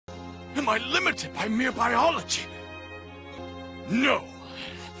Am I limited by mere biology? No.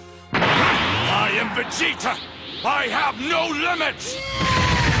 I am Vegeta! I have no limits!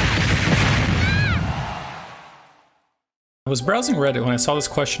 I was browsing Reddit when I saw this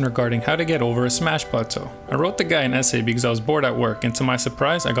question regarding how to get over a Smash plateau. I wrote the guy an essay because I was bored at work, and to my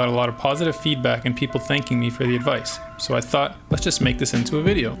surprise I got a lot of positive feedback and people thanking me for the advice. So I thought, let's just make this into a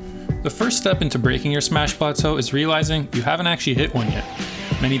video. The first step into breaking your Smash plateau is realizing you haven't actually hit one yet.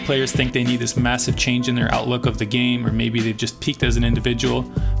 Many players think they need this massive change in their outlook of the game, or maybe they've just peaked as an individual.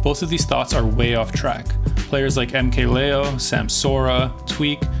 Both of these thoughts are way off track. Players like MKLeo, Samsora,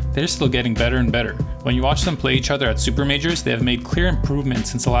 Tweak, they're still getting better and better. When you watch them play each other at Super Majors, they have made clear improvements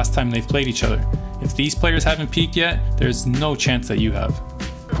since the last time they've played each other. If these players haven't peaked yet, there's no chance that you have.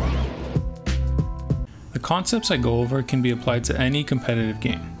 The concepts I go over can be applied to any competitive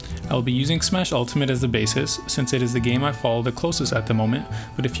game. I will be using Smash Ultimate as the basis, since it is the game I follow the closest at the moment,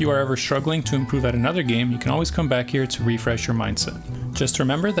 but if you are ever struggling to improve at another game, you can always come back here to refresh your mindset. Just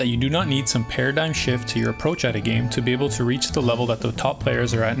remember that you do not need some paradigm shift to your approach at a game to be able to reach the level that the top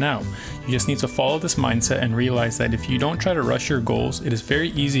players are at now. You just need to follow this mindset and realize that if you don't try to rush your goals, it is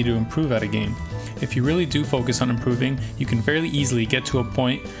very easy to improve at a game. If you really do focus on improving, you can fairly easily get to a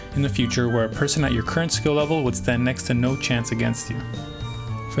point in the future where a person at your current skill level would stand next to no chance against you.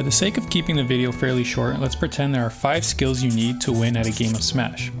 For the sake of keeping the video fairly short, let's pretend there are 5 skills you need to win at a game of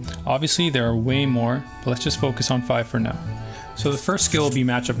Smash. Obviously there are way more, but let's just focus on 5 for now. So the first skill will be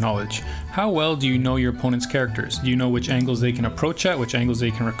matchup knowledge. How well do you know your opponent's characters? Do you know which angles they can approach at, which angles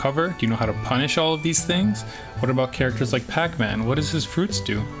they can recover? Do you know how to punish all of these things? What about characters like Pac-Man? What does his fruits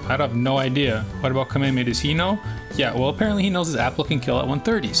do? I'd have no idea. What about Kamehameha? Does he know? Yeah, well apparently he knows his apple can kill at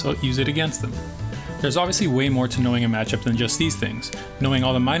 130, so use it against them. There's obviously way more to knowing a matchup than just these things. Knowing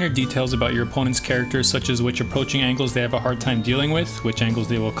all the minor details about your opponent's characters, such as which approaching angles they have a hard time dealing with, which angles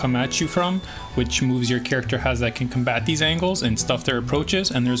they will come at you from, which moves your character has that can combat these angles, and stuff their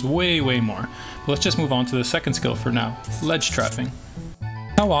approaches, and there's way more. But let's just move on to the second skill for now, ledge trapping.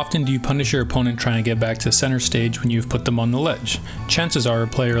 How often do you punish your opponent trying to get back to center stage when you've put them on the ledge? Chances are a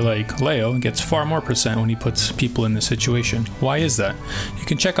player like Leo gets far more percent when he puts people in this situation. Why is that? You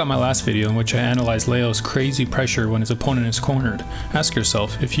can check out my last video in which I analyzed Leo's crazy pressure when his opponent is cornered. Ask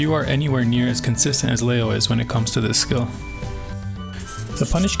yourself if you are anywhere near as consistent as Leo is when it comes to this skill. The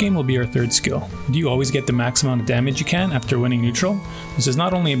punish game will be our third skill. Do you always get the max amount of damage you can after winning neutral? This is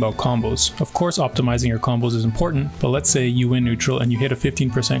not only about combos. Of course optimizing your combos is important, but let's say you win neutral and you hit a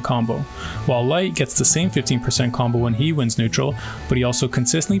 15% combo. While Light gets the same 15% combo when he wins neutral, but he also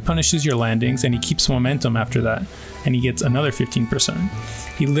consistently punishes your landings and he keeps momentum after that, and he gets another 15%.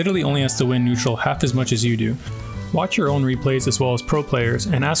 He literally only has to win neutral half as much as you do. Watch your own replays as well as pro players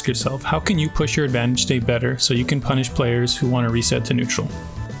and ask yourself, how can you push your advantage state better so you can punish players who want to reset to neutral?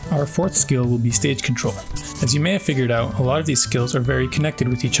 Our fourth skill will be stage control. As you may have figured out, a lot of these skills are very connected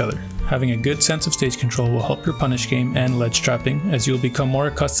with each other. Having a good sense of stage control will help your punish game and ledge trapping, as you'll become more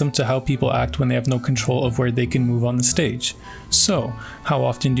accustomed to how people act when they have no control of where they can move on the stage. So, how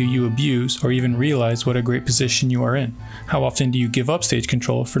often do you abuse or even realize what a great position you are in? How often do you give up stage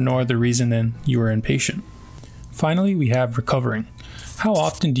control for no other reason than you are impatient? Finally, we have recovering. How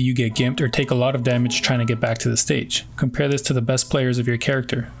often do you get gimped or take a lot of damage trying to get back to the stage? Compare this to the best players of your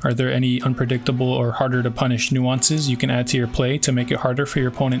character. Are there any unpredictable or harder to punish nuances you can add to your play to make it harder for your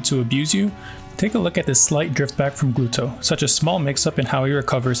opponent to abuse you? Take a look at this slight drift back from Gluto. Such a small mix-up in how he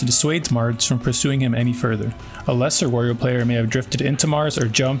recovers dissuades Mars from pursuing him any further. A lesser Wario player may have drifted into Mars or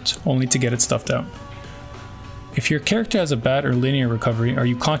jumped only to get it stuffed out. If your character has a bad or linear recovery, are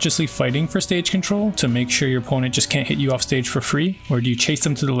you consciously fighting for stage control to make sure your opponent just can't hit you off stage for free? Or do you chase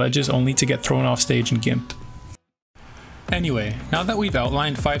them to the ledges only to get thrown off stage and gimped? Anyway, now that we've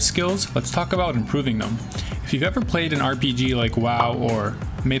outlined 5 skills, let's talk about improving them. If you've ever played an RPG like WoW or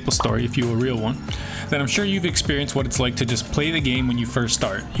MapleStory, if you're a real one, then I'm sure you've experienced what it's like to just play the game when you first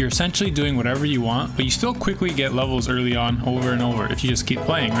start. You're essentially doing whatever you want, but you still quickly get levels early on over and over if you just keep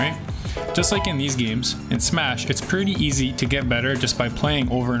playing, right? Just like in these games, in Smash, it's pretty easy to get better just by playing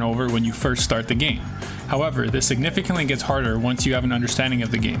over and over when you first start the game. However, this significantly gets harder once you have an understanding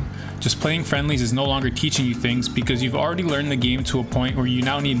of the game. Just playing friendlies is no longer teaching you things because you've already learned the game to a point where you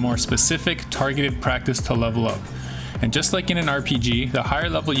now need more specific, targeted practice to level up. And just like in an RPG, the higher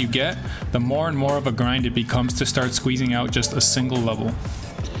level you get, the more and more of a grind it becomes to start squeezing out just a single level.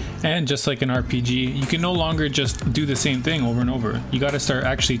 And just like an RPG, you can no longer just do the same thing over and over. You gotta start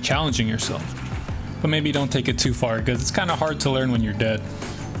actually challenging yourself. But maybe don't take it too far, because it's kinda hard to learn when you're dead.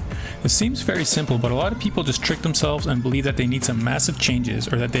 It seems very simple, but a lot of people just trick themselves and believe that they need some massive changes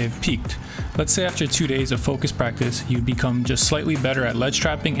or that they have peaked. Let's say after 2 days of focused practice, you become just slightly better at ledge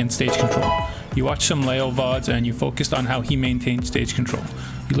trapping and stage control. You watched some Leo VODs and you focused on how he maintained stage control.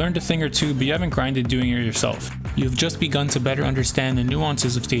 You learned a thing or two, but you haven't grinded doing it yourself. You've just begun to better understand the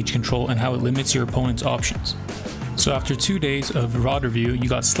nuances of stage control and how it limits your opponent's options. So after 2 days of VOD review, you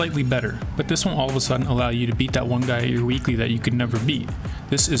got slightly better, but this won't all of a sudden allow you to beat that one guy at your weekly that you could never beat.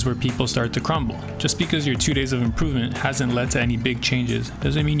 This is where people start to crumble. Just because your 2 days of improvement hasn't led to any big changes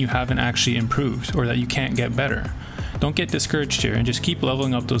doesn't mean you haven't actually improved or that you can't get better. Don't get discouraged here and just keep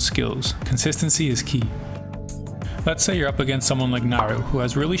leveling up those skills. Consistency is key. Let's say you're up against someone like Naru, who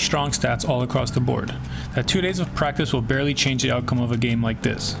has really strong stats all across the board. That 2 days of practice will barely change the outcome of a game like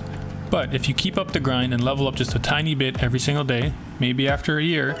this. But if you keep up the grind and level up just a tiny bit every single day, maybe after a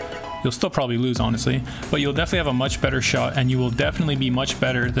year, you'll still probably lose honestly, but you'll definitely have a much better shot and you will definitely be much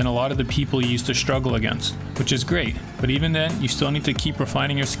better than a lot of the people you used to struggle against, which is great. But even then, you still need to keep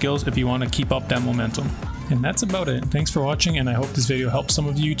refining your skills if you want to keep up that momentum. And that's about it. Thanks for watching, and I hope this video helps some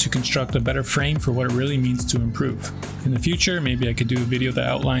of you to construct a better frame for what it really means to improve. In the future, maybe I could do a video that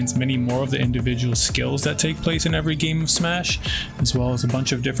outlines many more of the individual skills that take place in every game of Smash, as well as a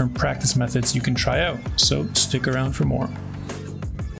bunch of different practice methods you can try out, so stick around for more.